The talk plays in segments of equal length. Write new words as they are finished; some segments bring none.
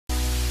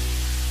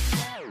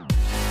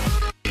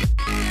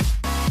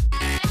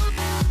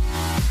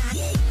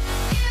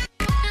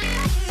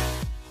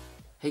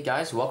Hey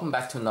guys, welcome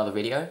back to another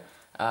video.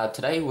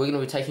 Today we're going to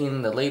be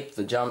taking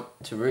the jump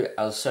to root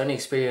our Sony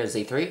Xperia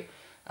Z3.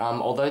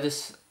 Although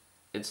it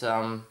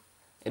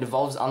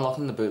involves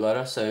unlocking the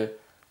bootloader, so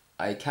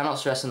I cannot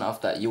stress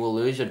enough that you will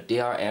lose your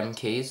DRM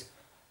keys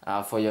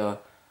for your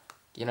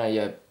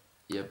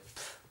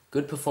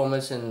good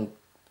performance in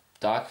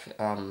dark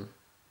or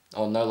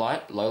no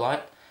light, low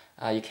light.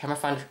 Your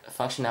camera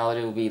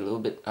functionality will be a little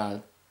bit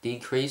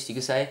decreased, you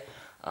could say.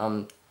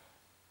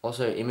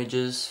 Also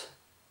images,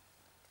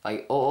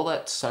 like all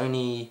that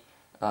Sony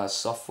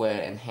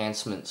software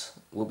enhancements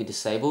will be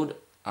disabled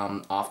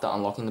after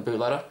unlocking the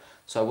bootloader.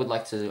 So I would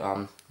like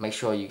to make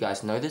sure you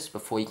guys know this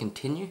before you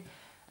continue.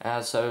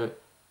 So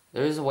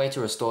there is a way to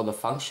restore the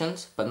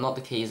functions, but not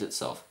the keys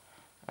itself.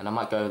 And I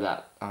might go over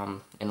that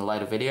in a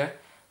later video.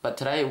 But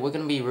today we're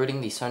going to be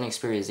rooting the Sony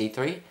Xperia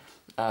Z3,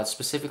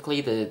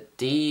 specifically the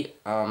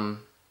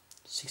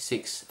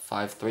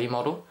D6653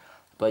 model.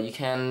 But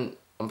I'm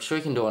sure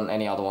you can do it on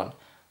any other one.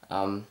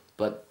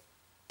 But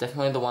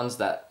definitely the ones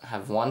that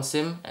have one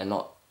SIM and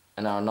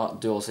are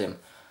not dual SIM.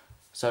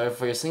 So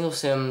for your single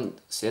SIM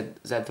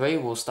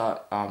Z3, we'll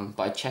start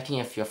by checking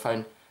if your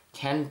phone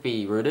can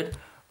be rooted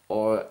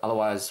or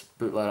otherwise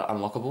bootloader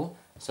unlockable.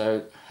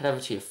 So head over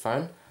to your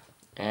phone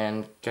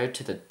and go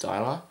to the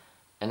dialer,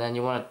 and then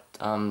you want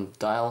to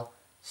dial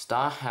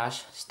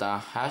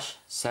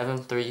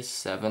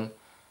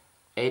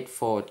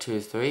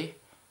 *##7378423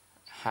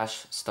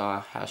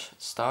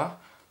 #*#,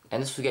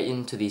 and this will get you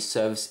into the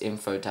service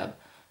info tab.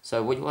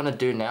 So what you want to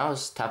do now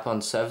is tap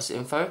on service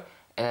info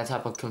and then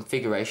tap on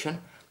configuration,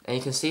 and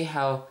you can see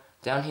how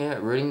down here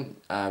rooting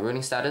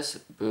status,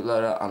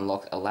 bootloader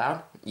unlock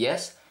allowed,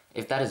 yes.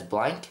 If that is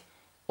blank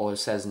or it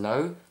says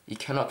no, you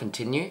cannot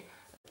continue.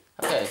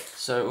 Okay,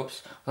 so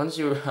once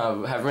you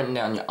have written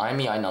down your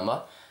IMEI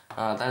number,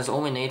 that is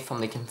all we need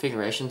from the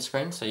configuration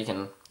screen, so you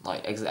can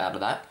exit out of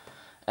that.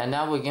 And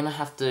now we're gonna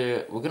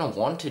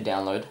want to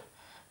download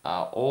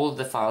all of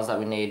the files that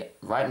we need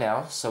right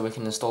now, so we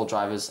can install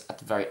drivers at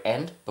the very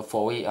end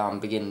before we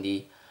begin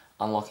the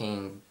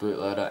unlocking,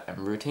 bootloader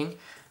and rooting.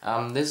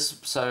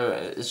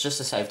 It's just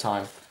to save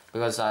time,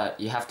 because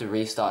you have to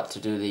restart to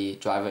do the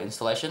driver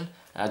installation,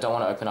 and I don't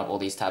want to open up all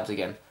these tabs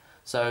again.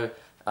 So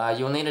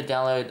you'll need to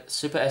download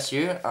Super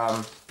SU,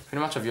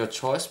 pretty much of your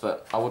choice,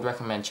 but I would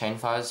recommend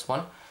Chainfire's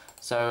one.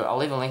 So I'll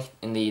leave a link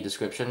in the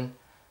description,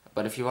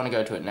 but if you want to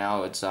go to it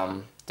now, it's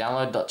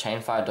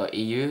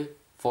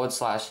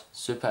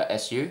download.chainfire.eu/Super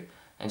SU,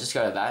 and just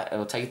go to that. It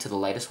will take you to the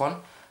latest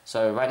one.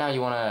 So right now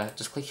you want to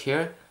just click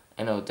here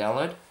and it will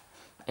download.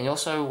 And you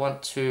also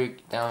want to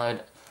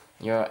download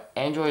your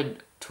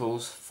Android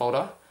tools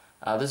folder.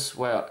 This is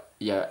where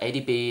your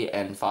ADB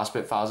and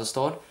fastboot files are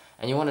stored,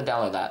 and you want to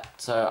download that.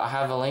 So I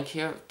have a link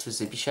here to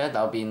ZippyShare,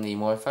 that'll be in the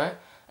more info.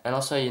 And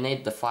also you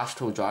need the Flash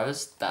tool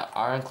drivers that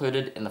are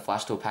included in the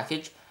Flash tool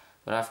package,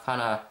 but I've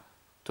kind of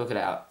took it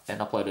out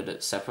and uploaded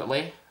it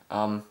separately.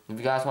 If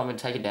you guys want me to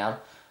take it down,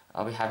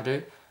 I'll be happy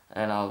to,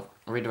 and I'll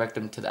redirect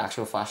them to the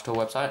actual Flash tool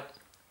website.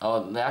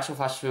 The actual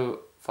Flash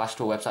tool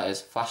website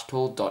is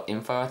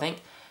flashtool.info, I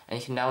think, and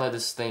you can download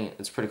this thing.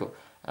 It's pretty cool.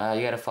 You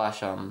get a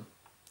Flash.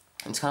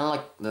 It's kind of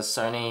like the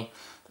Sony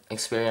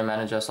Xperia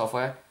Manager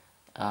software,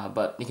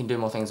 but you can do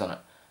more things on it.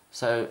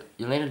 So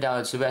you'll need to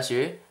download Super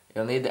SU.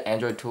 You'll need the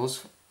Android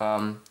tools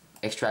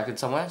extracted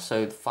somewhere.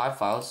 So 5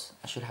 files.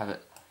 I should have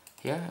it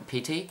here.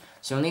 PT.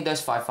 So you'll need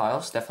those 5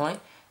 files definitely,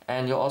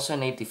 and you'll also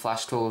need the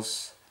Flash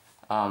tools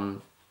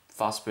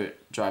fastboot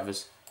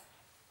drivers,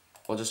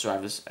 or just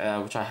drivers,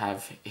 which I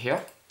have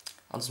here.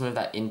 I'll just move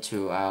that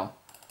into our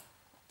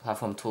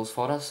platform tools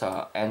folder,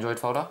 so Android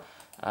folder,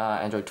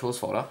 Android tools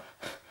folder.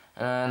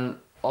 And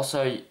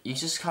also you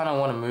just kind of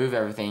want to move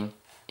everything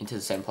into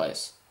the same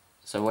place.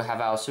 So we'll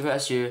have our Super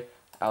SU,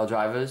 our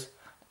drivers,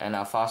 and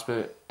our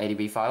fastboot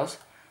ADB files.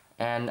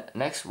 And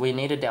next we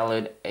need to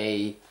download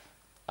a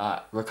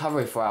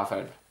recovery for our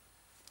phone.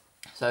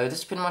 So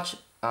this pretty much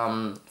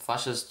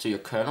flashes to your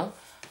kernel,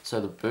 so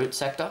the boot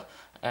sector,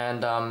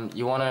 and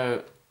you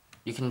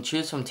can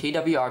choose from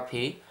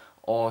TWRP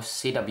or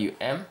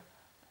CWM.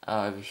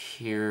 Over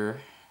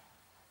here,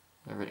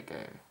 where did it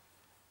go?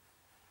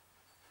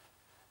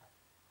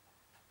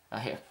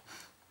 Here.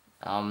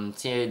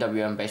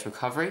 CWM based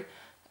recovery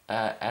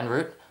and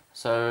root.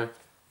 So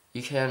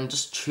you can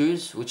just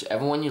choose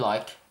whichever one you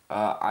like.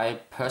 I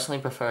personally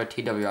prefer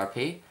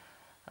TWRP.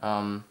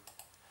 I've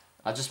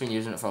just been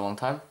using it for a long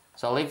time,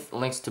 so I'll leave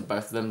links to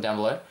both of them down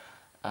below.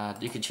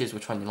 You can choose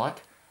which one you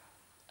like.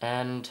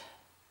 And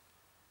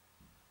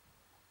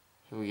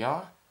here we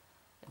are.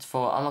 It's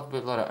for unlock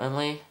bootloader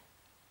only,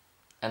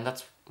 and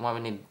that's why we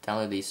need to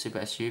download the Super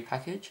SU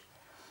package.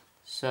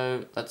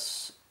 So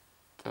let's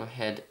go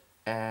ahead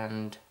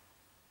and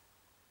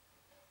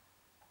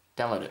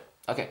download it.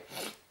 Okay,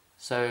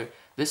 so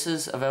this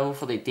is available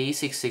for the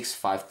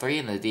D6653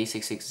 and the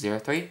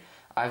D6603.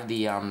 I have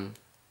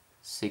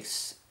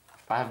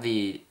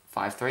the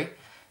 53,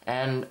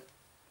 and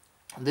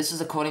this is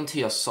according to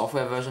your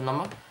software version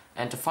number.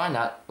 And to find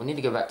that, we need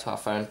to go back to our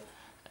phone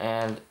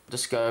and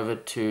just go over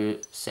to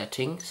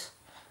settings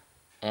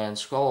and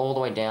scroll all the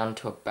way down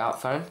to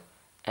about phone,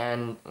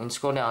 and when you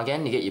scroll down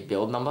again, you get your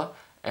build number,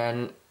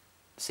 and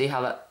see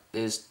how that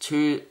is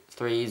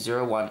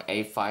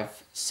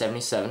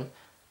 2301A577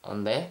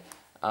 on there.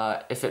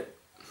 If it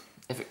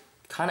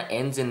kind of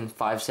ends in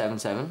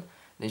 577,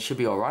 then it should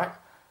be alright.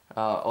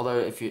 Although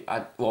if you,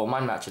 well,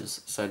 mine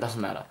matches, so it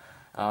doesn't matter.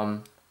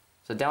 So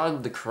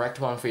download the correct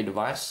one for your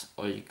device,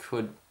 or you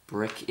could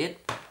brick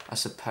it, I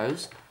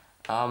suppose.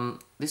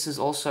 This is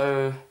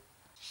also,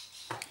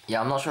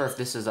 yeah, I'm not sure if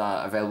this is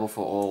available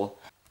for all,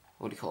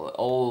 what do you call it,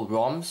 all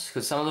ROMs,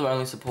 because some of them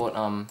only support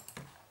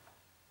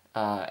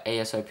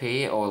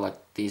ASOP or like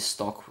the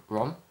stock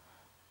ROM.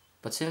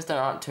 But since there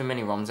aren't too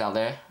many ROMs out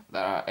there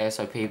that are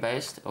ASOP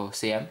based or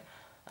CM,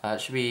 it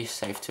should be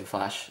safe to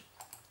flash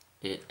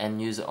it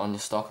and use it on your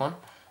stock one.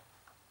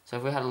 So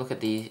if we had a look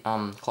at the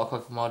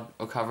Clockwork Mod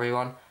recovery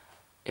one,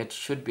 it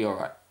should be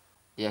alright.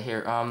 Yeah,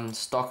 here,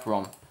 stock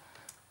ROM.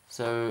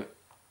 So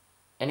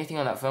anything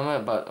on that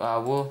firmware, but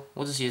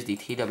we'll just use the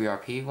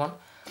TWRP one.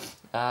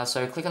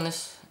 So click on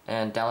this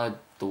and download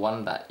the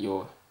one that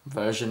your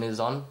version is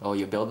on, or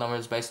your build number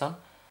is based on.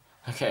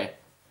 Okay,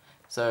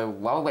 so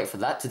while we wait for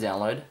that to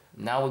download,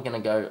 now we're gonna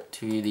go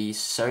to the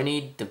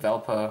Sony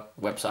developer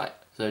website.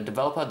 So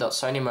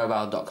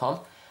developer.sonymobile.com,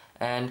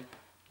 and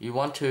you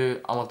want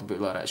to unlock the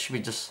bootloader. It should be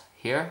just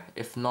here.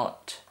 If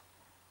not,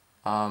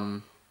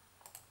 I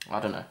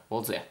don't know,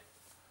 what's there?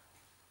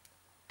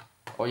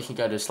 Or you can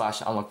go to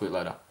 /unlock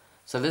bootloader.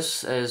 So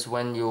this is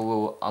when you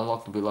will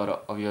unlock the bootloader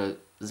of your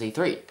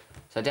Z3.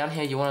 So down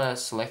here you want to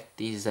select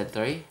the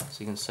Z3 so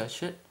you can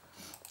search it.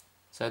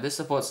 So this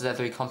supports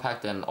Z3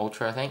 Compact and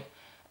Ultra, I think.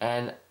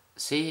 And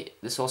see,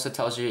 this also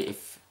tells you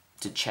if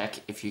to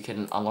check if you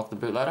can unlock the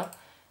bootloader.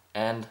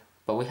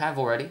 But we have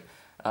already.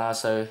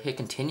 So hit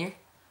continue.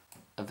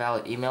 A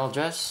valid email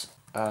address.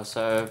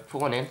 So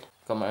put one in.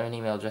 Got my own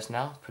email address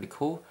now. Pretty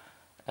cool.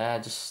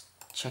 Just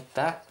check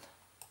that.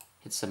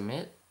 Hit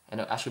submit.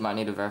 And it actually might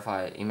need to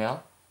verify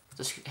email.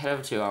 Just head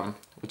over to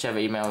whichever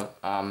email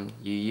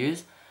you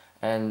use,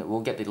 and we'll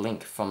get the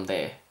link from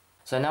there.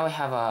 So now we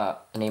have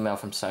an email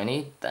from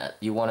Sony that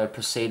you want to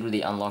proceed with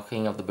the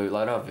unlocking of the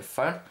bootloader of your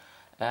phone.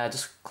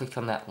 Just click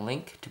on that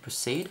link to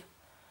proceed.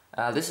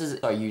 This is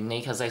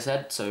unique, as they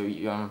said, so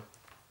you, I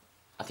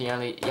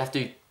think you have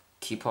to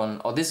keep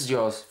on, or this is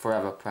yours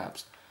forever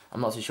perhaps,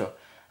 I'm not too sure.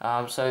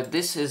 So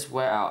this is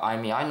where our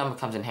IMEI number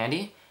comes in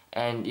handy,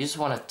 and you just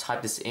want to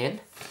type this in.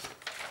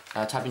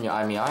 Type in your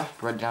IMEI,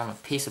 write it down on a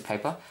piece of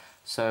paper.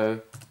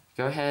 So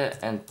go ahead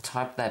and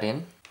type that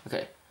in.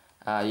 Okay,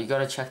 you got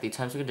to check the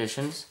terms and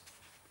conditions.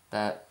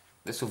 That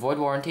this will void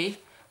warranty,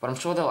 but I'm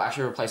sure they'll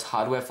actually replace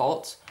hardware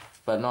faults,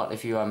 but not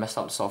if you messed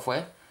up the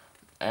software,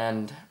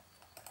 and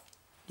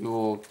they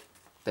will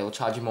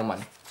charge you more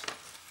money.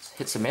 So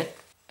hit submit,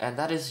 and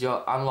that is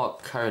your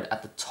unlock code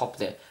at the top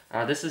there.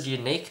 This is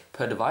unique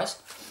per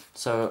device,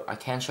 so I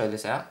can show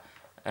this out,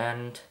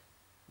 and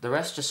the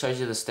rest just shows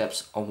you the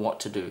steps on what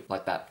to do,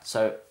 like that.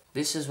 So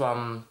this is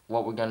what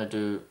we're gonna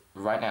do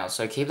right now.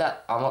 So keep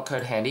that unlock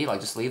code handy, like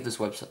just leave this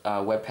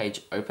web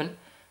page open,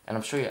 and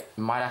I'm sure you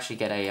might actually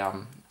get a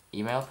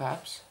email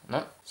perhaps.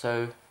 No?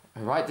 So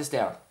write this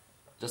down,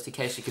 just in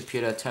case your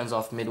computer turns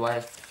off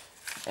midway,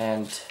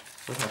 and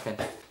where's my pen?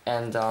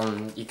 And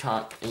you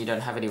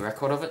don't have any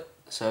record of it.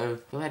 So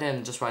go ahead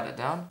and just write that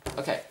down.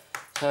 Okay,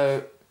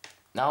 so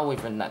now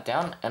we've written that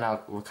down, and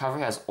our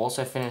recovery has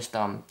also finished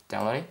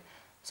downloading.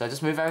 So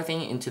just move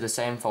everything into the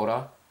same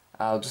folder.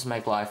 It'll just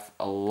make life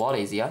a lot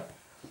easier.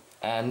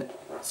 And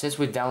since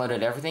we've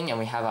downloaded everything and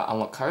we have our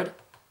unlock code,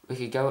 we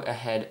could go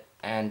ahead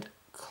and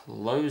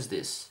close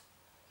this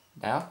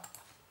now.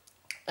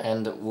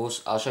 And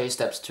I'll show you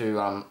steps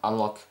to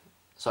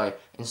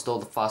install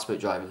the fastboot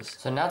drivers.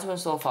 So now to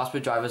install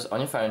fastboot drivers on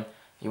your phone,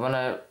 you want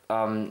to,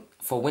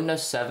 for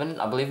Windows 7,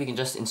 I believe you can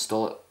just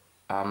install it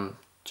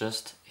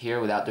just here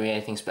without doing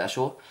anything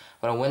special.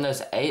 But on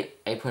Windows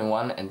 8,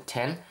 8.1 and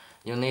 10,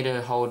 you'll need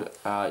to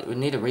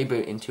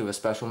reboot into a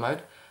special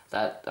mode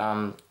that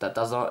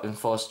does not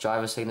enforce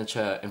driver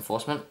signature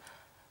enforcement.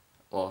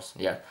 Well,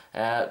 yeah.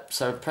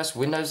 So press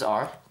Windows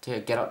R to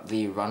get up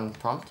the run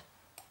prompt,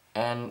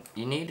 and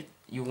you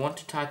want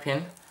to type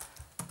in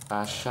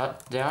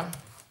shutdown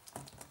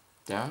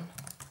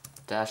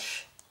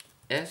dash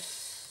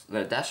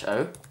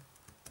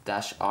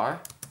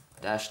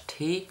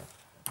 -O-R-T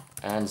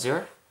and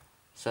 0.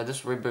 So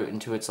this reboot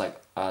into its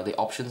the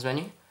options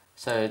menu.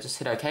 So just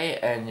hit OK,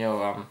 and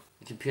your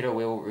computer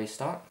will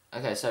restart.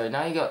 Okay, so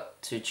now you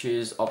got to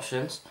choose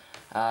options.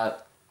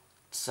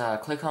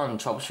 Click on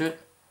troubleshoot,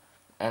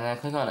 and then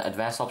click on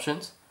advanced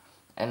options,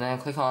 and then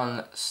click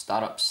on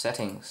startup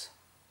settings,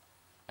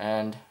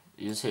 and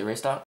you just hit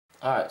restart.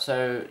 Alright,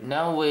 so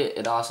now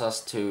it asks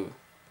us to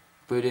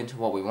boot into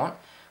what we want.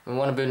 We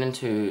want to boot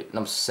into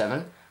number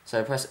 7,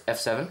 so press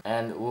F7,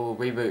 and we'll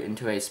reboot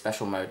into a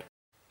special mode.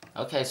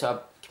 Okay, so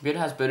our computer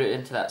has booted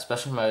into that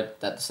special mode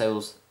that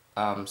disables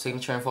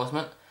signature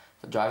enforcement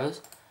for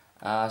drivers.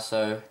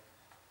 So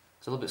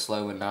it's a little bit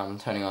slow when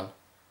turning on.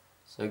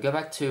 So go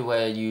back to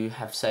where you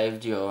have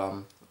saved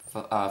your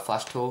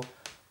flash tool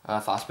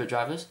fastboot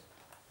drivers,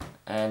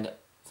 and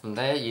from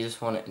there you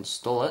just want to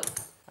install it.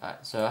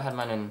 Alright, so I had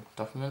mine in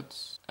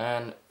documents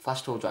and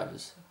flash tool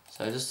drivers.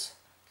 So just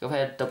go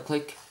ahead, double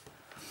click,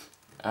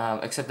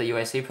 accept the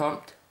UAC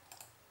prompt,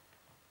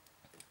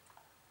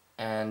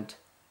 and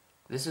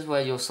this is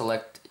where you'll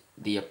select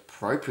the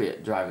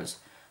appropriate drivers.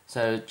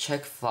 So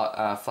check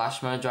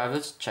flash mode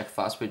drivers, check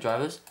fastboot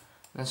drivers,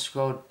 and then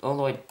scroll all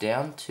the way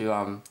down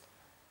to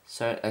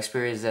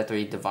Xperia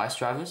Z3 device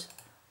drivers,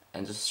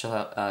 and just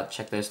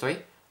check those three,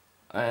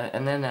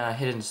 and then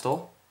hit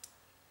install.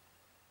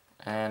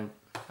 And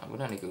we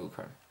don't need Google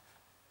Chrome.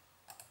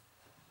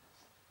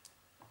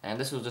 And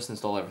this will just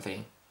install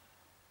everything.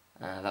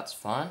 That's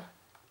fine.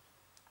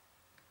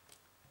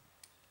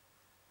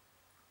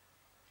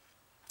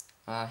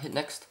 Hit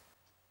next.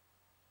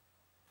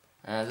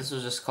 This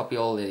will just copy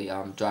all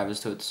the drivers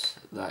to its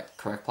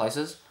correct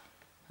places,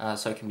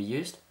 so it can be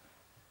used.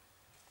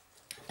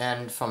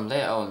 And from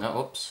there, oh no,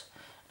 whoops.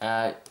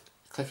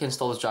 Click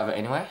install this driver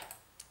anyway.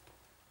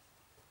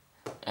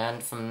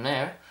 And from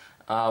there,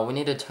 we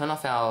need to turn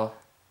off our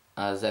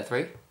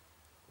Z3.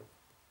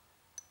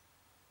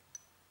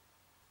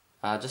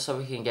 Just so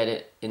we can get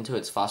it into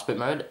its fastboot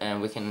mode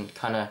and we can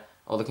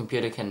or the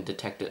computer can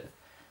detect it.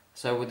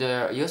 So with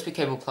the USB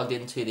cable plugged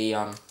into the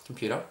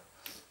computer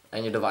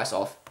and your device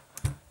off,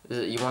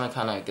 you want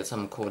to get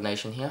some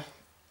coordination here.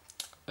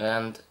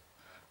 And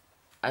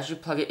as you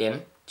plug it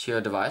in to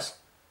your device,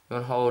 you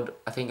want to hold,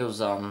 I think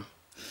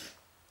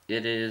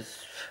it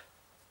is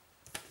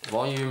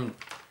volume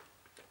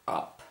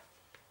up.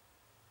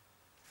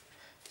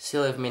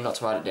 Silly of me not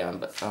to write it down,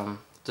 but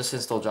just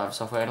install driver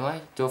software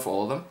anyway. Do it for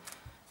all of them.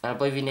 And I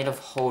believe you need to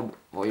hold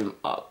volume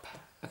up.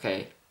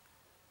 Okay.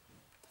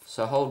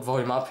 So hold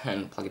volume up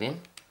and plug it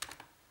in.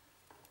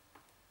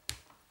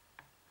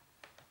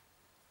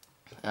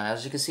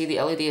 As you can see,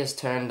 the LED has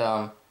turned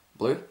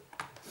blue,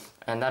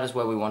 and that is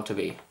where we want to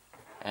be.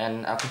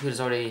 And our computer's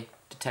already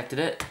detected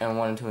it and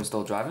wanted to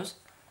install drivers.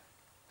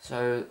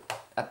 So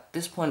at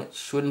this point it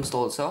should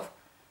install itself.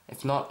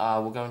 If not,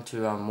 we're going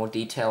to more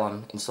detail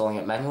on installing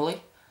it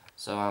manually.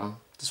 So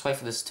just wait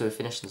for this to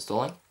finish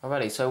installing.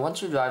 Alrighty, so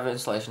once your driver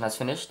installation has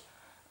finished,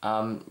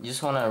 you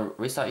just want to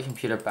restart your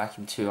computer back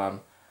into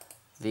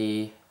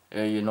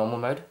your normal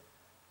mode.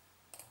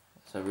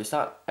 So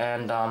restart,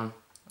 and I'll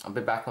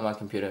be back when my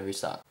computer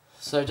restart.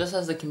 So just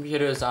as the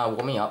computer is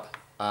warming up,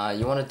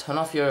 you want to turn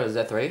off your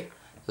Z3, so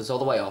it's all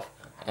the way off,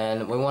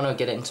 and we want to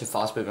get it into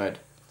fastboot mode.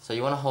 So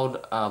you want to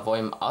hold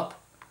volume up,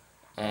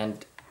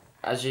 and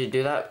as you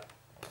do that,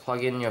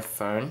 plug in your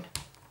phone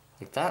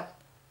like that,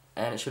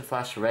 and it should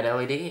flash a red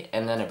LED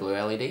and then a blue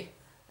LED,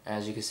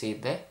 as you can see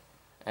there.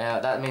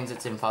 That means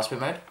it's in fastboot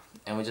mode,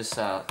 and we just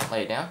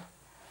lay it down.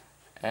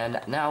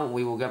 And now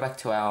we will go back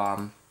to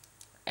our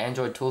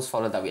Android tools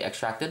folder that we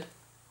extracted,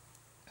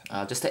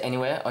 just to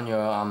anywhere on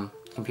your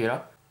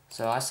computer.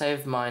 So I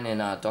saved mine in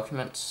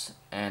documents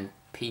and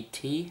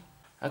PT.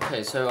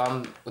 Okay,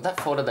 so with that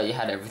folder that you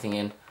had everything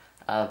in,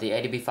 the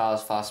ADB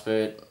files,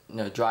 fastboot,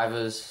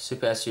 drivers,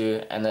 super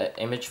SU, and the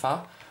image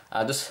file,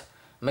 just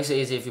makes it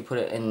easier if you put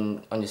it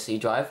in on your C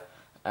drive.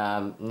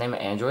 Name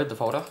it Android, the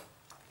folder,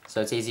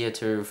 so it's easier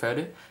to refer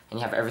to, and you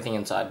have everything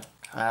inside.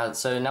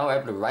 So now we're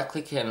able to right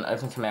click and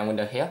open command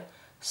window here.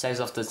 Saves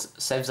us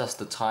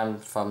the time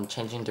from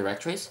changing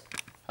directories.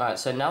 Alright,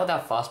 so now with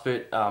our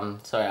fastboot,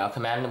 our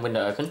command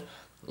window open,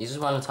 you just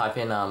want to type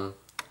in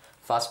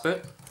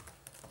fastboot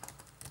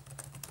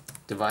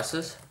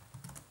devices,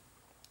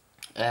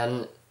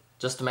 and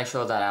just to make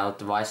sure that our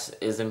device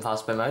is in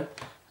fastboot mode,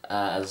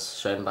 as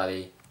shown by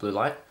the blue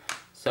light.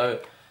 So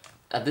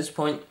at this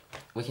point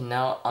we can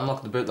now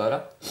unlock the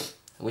bootloader,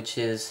 which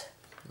is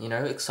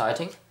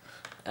exciting.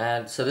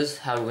 And so this is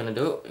how we're going to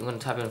do it. We're going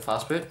to type in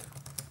fastboot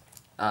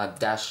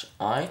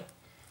 -i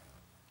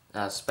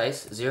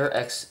space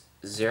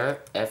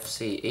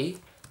 0x0fce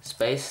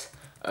space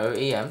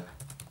OEM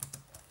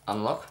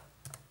unlock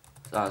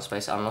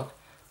space unlock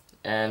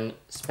and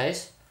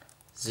space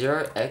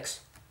 0x,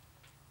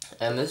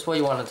 and this is where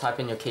you want to type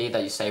in your key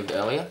that you saved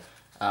earlier,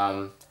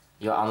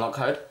 your unlock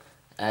code,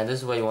 and this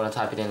is where you want to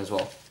type it in as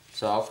well.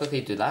 So I'll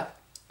quickly do that,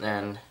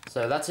 and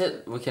so that's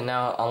it. We can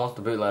now unlock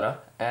the bootloader,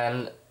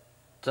 and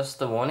just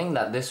the warning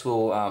that this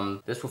will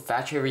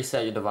factory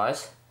reset your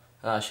device.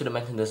 I should have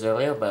mentioned this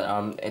earlier, but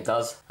it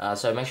does.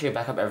 So make sure you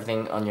back up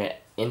everything on your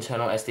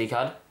internal SD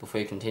card before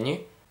you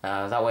continue.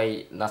 That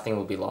way nothing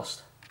will be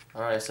lost.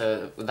 Alright,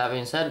 so with that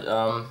being said,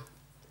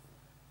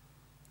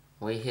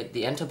 we hit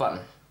the enter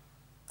button.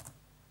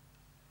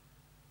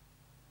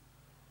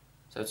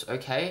 So it's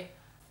okay.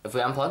 If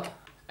we unplug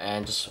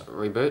and just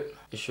reboot,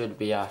 it should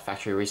be a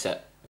factory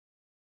reset.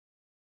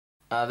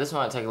 This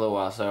might take a little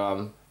while,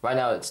 so right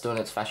now it's doing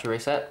its factory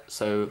reset,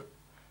 so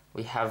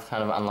we have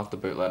kind of unlocked the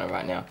bootloader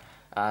right now.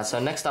 So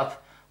next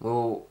up,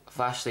 we'll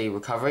flash the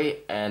recovery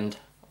and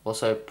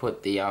also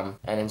put the and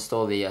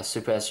install the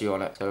Super SU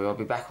on it. So I'll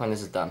be back when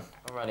this is done.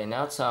 Alrighty,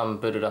 now it's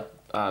booted up,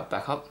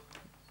 back up.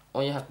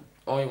 All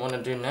you want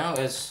to do now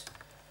is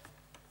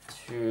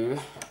to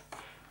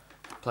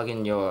plug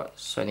in your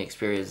Sony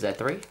Xperia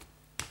Z3,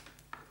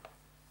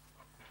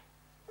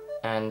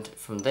 and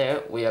from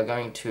there we are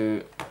going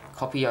to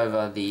copy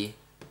over the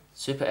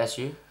Super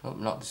SU, oh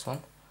not this one,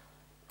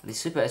 the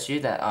Super SU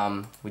that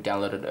we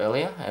downloaded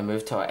earlier and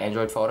moved to our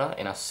Android folder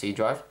in our C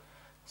drive.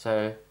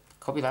 So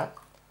copy that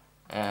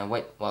and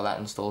wait while that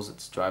installs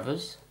its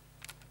drivers.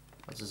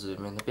 Let's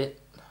zoom in a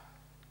bit.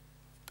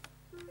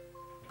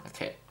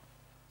 Okay,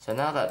 so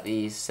now that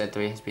the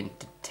Z3 has been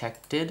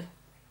detected,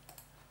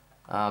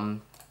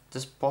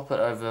 just pop it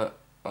over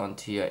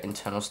onto your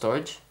internal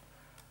storage,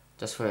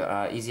 just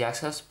for easy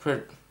access.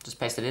 Just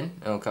paste it in,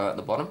 and it'll go at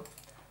the bottom.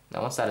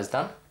 Now once that is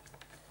done,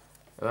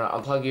 you want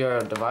to unplug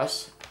your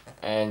device,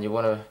 and you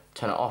want to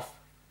turn it off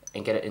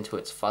and get it into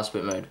its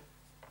fastboot mode.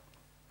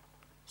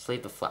 Just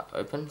leave the flap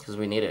open because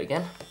we need it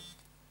again.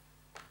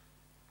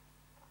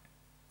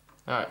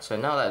 Alright, so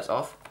now that it's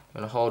off,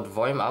 you're going to hold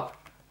volume up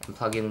and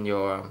plug in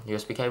your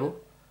USB cable,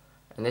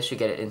 and this should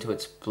get it into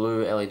its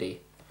blue LED.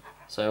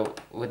 So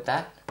with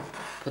that,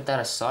 put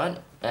that aside,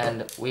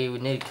 and we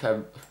would need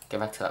to go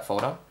back to that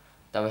folder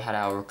that we had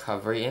our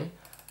recovery in.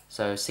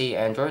 So C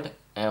Android,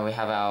 and we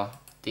have our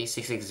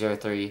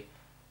D6603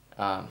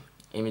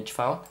 image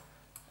file,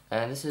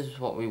 and this is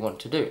what we want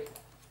to do.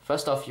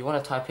 First off, you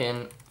want to type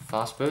in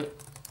fastboot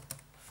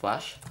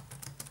flash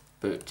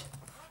boot,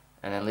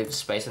 and then leave a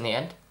space in the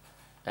end,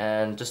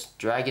 and just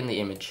drag in the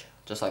image,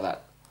 just like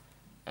that,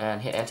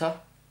 and hit enter,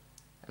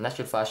 and that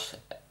should flash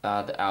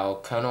our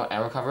kernel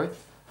and recovery,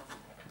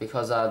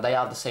 because they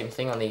are the same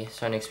thing on the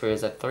Sony Xperia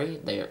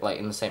Z3. They're like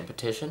in the same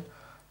partition.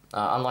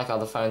 Unlike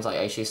other phones like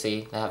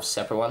HTC, they have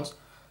separate ones.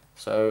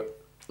 So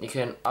you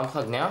can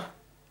unplug now,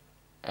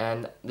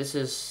 and this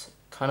is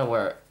kind of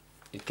where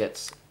it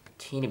gets a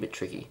teeny bit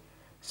tricky.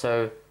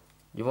 So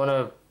you want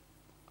to,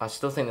 I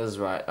still think this is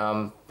right,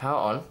 power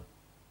on,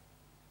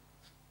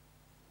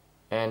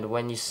 and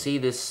when you see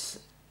this,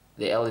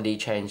 the LED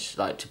change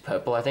like to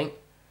purple, I think,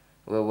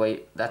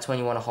 that's when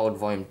you want to hold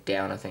volume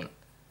down, I think.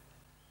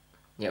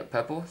 Yeah,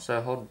 purple,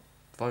 so hold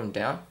volume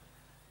down,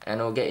 and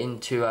it'll get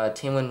into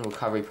Teamwin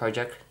Recovery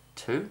Project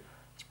 2.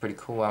 It's a pretty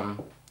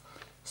cool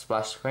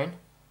splash screen.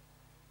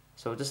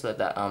 So we'll just let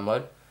that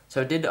load.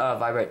 So it did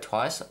vibrate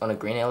twice on a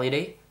green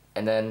LED,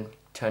 and then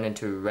turn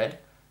into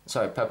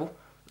purple.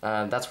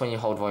 That's when you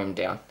hold volume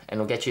down, and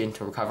it'll get you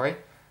into recovery.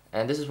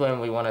 And this is when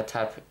we want to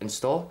tap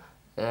install,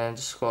 and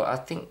just scroll. I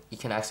think you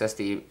can access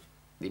the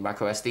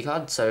micro SD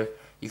card, so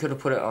you could have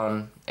put it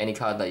on any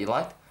card that you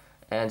liked,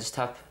 and just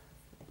tap.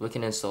 We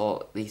can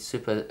install the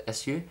Super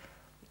SU,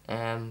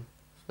 and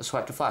just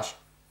swipe to flash,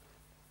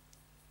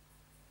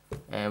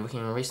 and we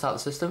can restart the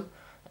system,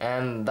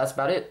 and that's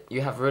about it.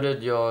 You have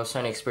rooted your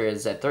Sony Xperia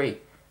Z3.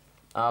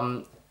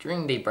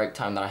 During the break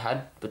time that I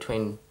had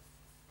between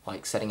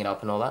like setting it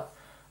up and all that,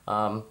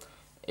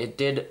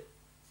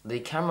 the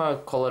camera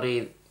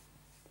quality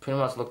pretty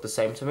much looked the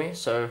same to me.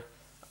 So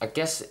I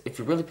guess if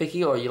you're really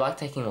picky or you like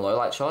taking low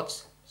light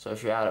shots, so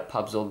if you're out at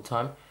pubs all the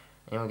time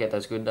and you want to get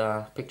those good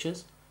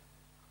pictures,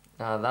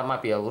 that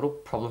might be a little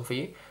problem for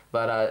you,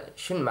 but it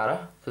shouldn't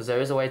matter, because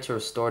there is a way to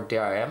restore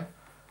DRM.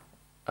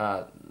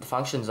 The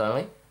functions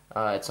only.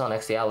 It's on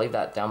XDR. I'll leave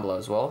that down below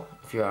as well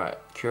if you're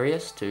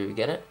curious to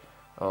get it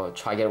or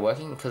try get it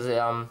working, because it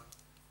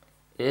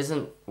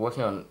isn't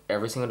working on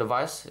every single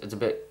device. It's a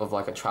bit of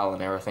like a trial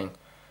and error thing.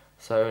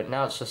 So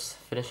now it's just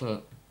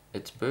finishing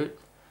its boot,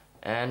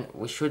 and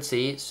we should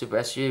see Super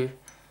SU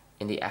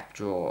in the app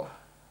drawer.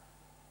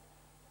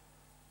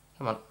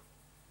 Come on.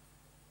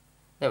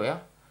 There we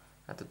are.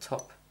 At the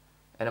top,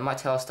 and it might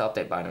tell us to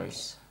update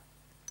binaries.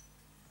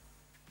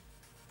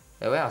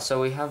 There we are. So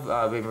we have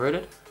been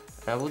rooted,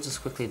 and we'll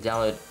just quickly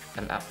download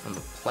an app from the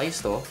Play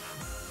Store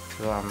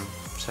to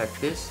check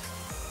this.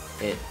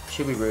 It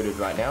should be rooted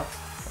right now,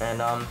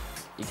 and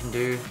you can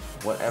do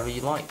whatever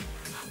you like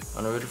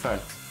on a rooted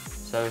phone.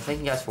 So thank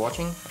you guys for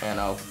watching, and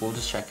we'll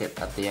just check it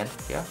at the end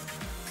here.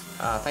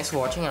 Thanks for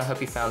watching, and I hope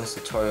you found this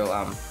tutorial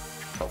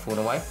helpful in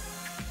a way.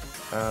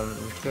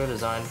 Material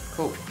design,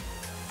 cool.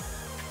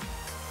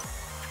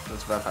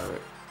 Let's verify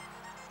root.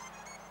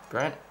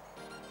 Great.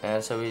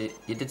 And so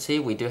you did see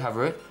we do have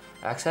root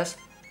access.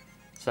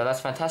 So that's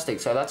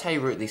fantastic. So that's how you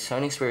root the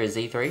Sony Xperia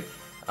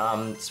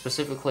Z3,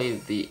 specifically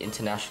the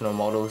international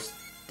models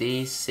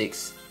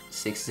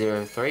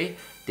D6603,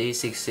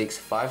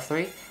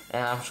 D6653,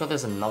 and I'm sure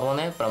there's another one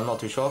there, but I'm not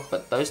too sure.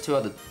 But those two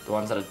are the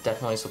ones that are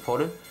definitely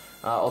supported.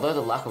 Although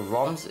the lack of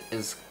ROMs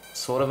is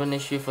sort of an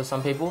issue for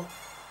some people,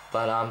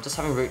 but just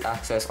having root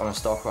access on a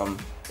stock ROM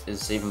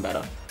is even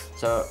better.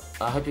 So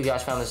I hope you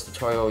guys found this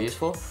tutorial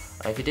useful.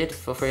 If you did,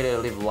 feel free to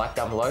leave a like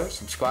down below,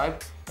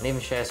 subscribe, and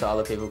even share so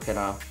other people can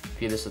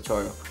view this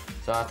tutorial.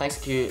 So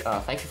thank you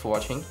for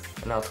watching,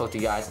 and I'll talk to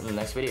you guys in the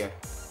next video.